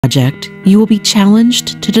project, you will be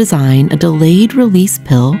challenged to design a delayed release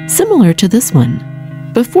pill similar to this one.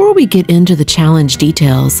 Before we get into the challenge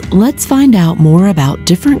details, let's find out more about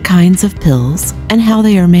different kinds of pills and how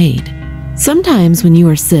they are made. Sometimes when you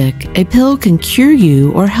are sick, a pill can cure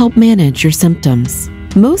you or help manage your symptoms.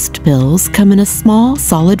 Most pills come in a small,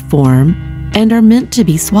 solid form and are meant to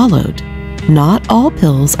be swallowed. Not all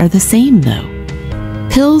pills are the same, though.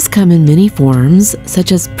 Pills come in many forms,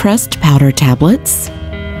 such as pressed powder tablets,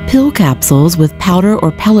 pill capsules with powder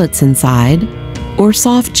or pellets inside, or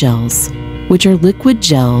soft gels, which are liquid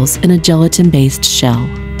gels in a gelatin-based shell.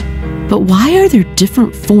 But why are there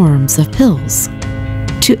different forms of pills?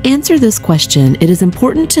 To answer this question, it is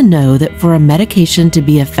important to know that for a medication to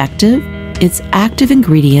be effective, its active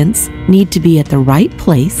ingredients need to be at the right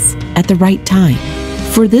place at the right time.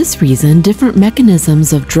 For this reason, different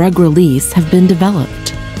mechanisms of drug release have been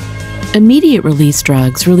developed. Immediate release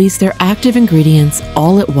drugs release their active ingredients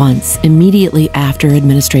all at once, immediately after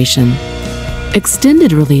administration.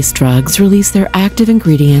 Extended release drugs release their active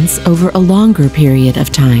ingredients over a longer period of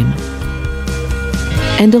time.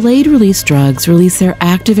 And delayed release drugs release their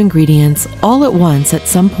active ingredients all at once at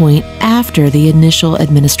some point after the initial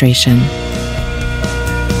administration.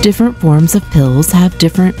 Different forms of pills have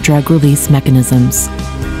different drug release mechanisms.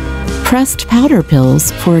 Pressed powder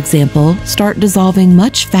pills, for example, start dissolving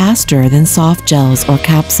much faster than soft gels or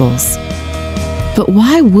capsules. But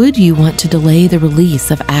why would you want to delay the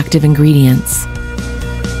release of active ingredients?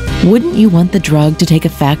 Wouldn't you want the drug to take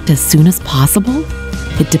effect as soon as possible?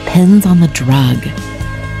 It depends on the drug.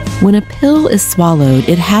 When a pill is swallowed,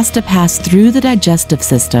 it has to pass through the digestive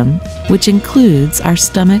system, which includes our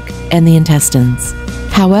stomach and the intestines.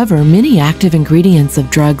 However, many active ingredients of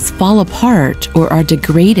drugs fall apart or are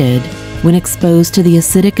degraded when exposed to the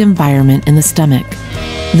acidic environment in the stomach.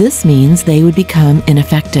 This means they would become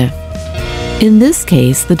ineffective. In this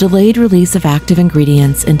case, the delayed release of active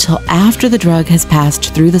ingredients until after the drug has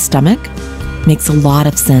passed through the stomach makes a lot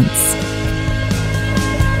of sense.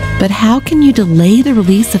 But how can you delay the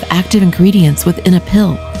release of active ingredients within a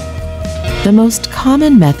pill? The most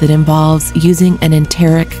common method involves using an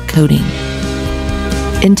enteric coating.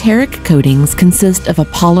 Enteric coatings consist of a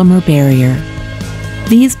polymer barrier.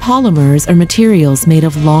 These polymers are materials made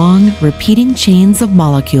of long, repeating chains of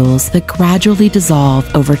molecules that gradually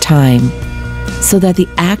dissolve over time, so that the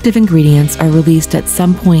active ingredients are released at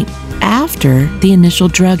some point after the initial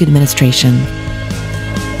drug administration.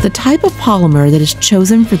 The type of polymer that is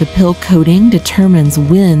chosen for the pill coating determines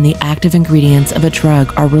when the active ingredients of a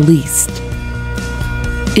drug are released.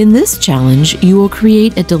 In this challenge, you will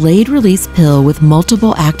create a delayed release pill with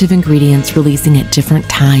multiple active ingredients releasing at different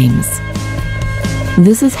times.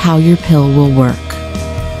 This is how your pill will work.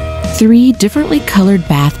 3 differently colored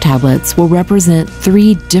bath tablets will represent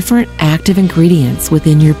 3 different active ingredients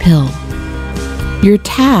within your pill. Your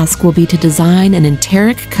task will be to design an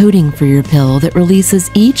enteric coating for your pill that releases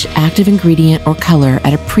each active ingredient or color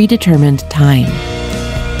at a predetermined time.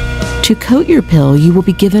 To coat your pill, you will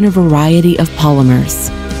be given a variety of polymers.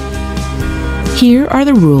 Here are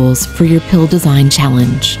the rules for your pill design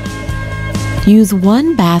challenge. Use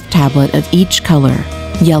 1 bath tablet of each color,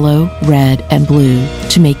 yellow, red, and blue,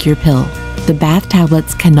 to make your pill. The bath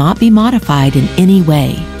tablets cannot be modified in any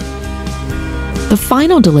way. The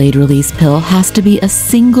final delayed release pill has to be a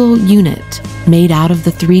single unit made out of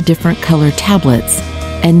the 3 different color tablets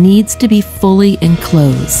and needs to be fully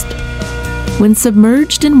enclosed. When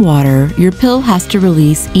submerged in water, your pill has to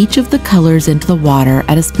release each of the colors into the water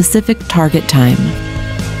at a specific target time.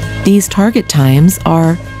 These target times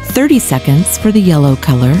are 30 seconds for the yellow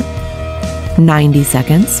color, 90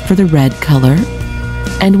 seconds for the red color,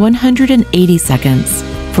 and 180 seconds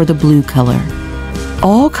for the blue color.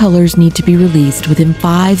 All colors need to be released within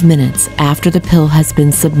 5 minutes after the pill has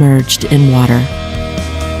been submerged in water.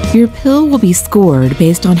 Your pill will be scored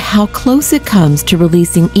based on how close it comes to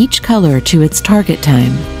releasing each color to its target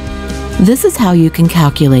time. This is how you can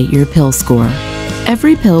calculate your pill score.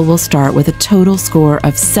 Every pill will start with a total score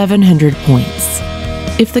of 700 points.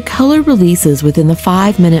 If the color releases within the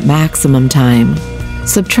 5-minute maximum time,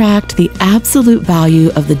 subtract the absolute value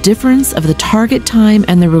of the difference of the target time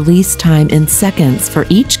and the release time in seconds for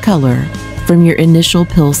each color from your initial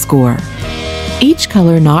pill score. Each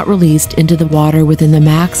color not released into the water within the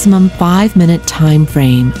maximum 5-minute time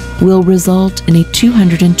frame will result in a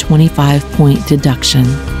 225-point deduction.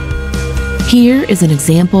 Here is an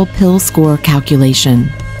example pill score calculation.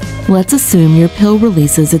 Let's assume your pill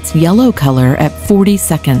releases its yellow color at 40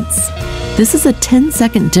 seconds. This is a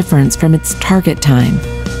 10-second difference from its target time,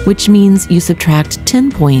 which means you subtract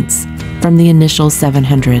 10 points from the initial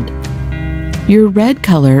 700. Your red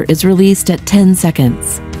color is released at 10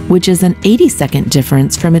 seconds. which is an 80-second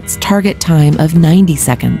difference from its target time of 90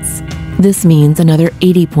 seconds. This means another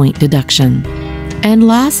 80-point deduction. And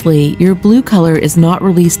lastly, your blue color is not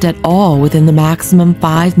released at all within the maximum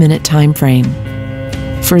 5-minute time frame.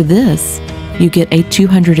 For this, you get a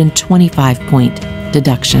 225-point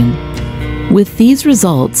deduction. With these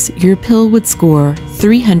results, your pill would score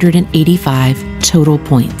 385 total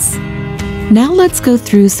points. Now let's go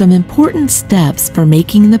through some important steps for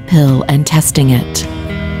making the pill and testing it.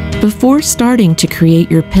 Before starting to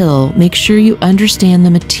create your pill, make sure you understand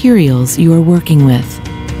the materials you are working with.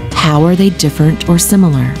 How are they different or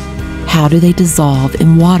similar? How do they dissolve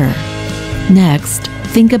in water? Next,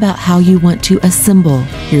 think about how you want to assemble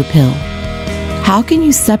your pill. How can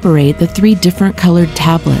you separate the 3 different colored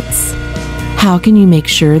tablets? How can you make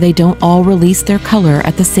sure they don't all release their color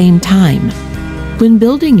at the same time? When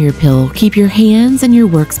building your pill, keep your hands and your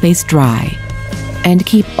workspace dry, and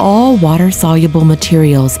keep all water-soluble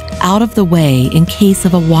materials out of the way in case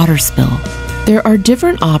of a water spill. There are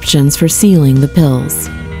different options for sealing the pills: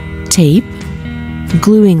 tape,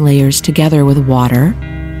 gluing layers together with water,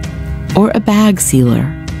 or a bag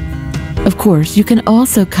sealer. Of course, you can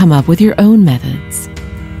also come up with your own methods.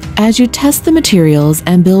 As you test the materials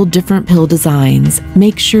and build different pill designs,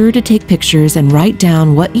 make sure to take pictures and write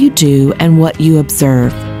down what you do and what you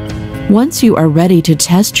observe. Once you are ready to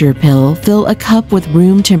test your pill, fill a cup with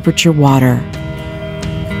room temperature water.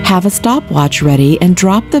 Have a stopwatch ready and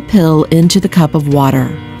drop the pill into the cup of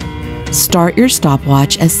water. Start your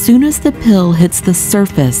stopwatch as soon as the pill hits the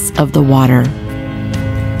surface of the water.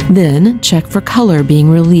 Then check for color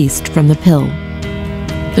being released from the pill.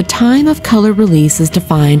 The time of color release is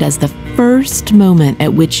defined as the first moment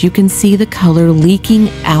at which you can see the color leaking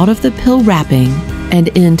out of the pill wrapping and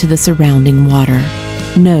into the surrounding water.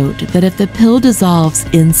 Note that if the pill dissolves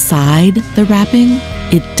inside the wrapping,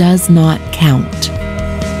 it does not count.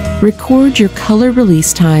 Record your color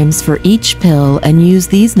release times for each pill and use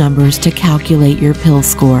these numbers to calculate your pill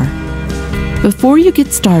score. Before you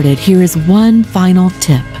get started, here is one final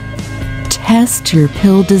tip. Test your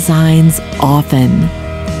pill designs often.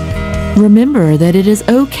 Remember that it is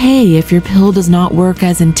okay if your pill does not work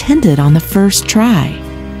as intended on the first try.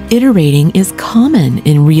 Iterating is common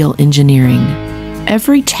in real engineering.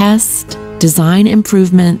 Every test, design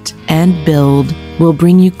improvement, and build will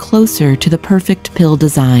bring you closer to the perfect pill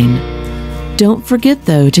design. Don't forget,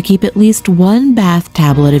 though, to keep at least 1 bath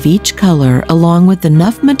tablet of each color along with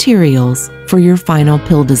enough materials for your final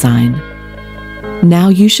pill design. Now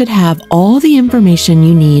you should have all the information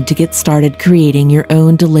you need to get started creating your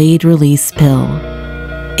own delayed release pill.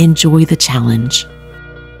 Enjoy the challenge.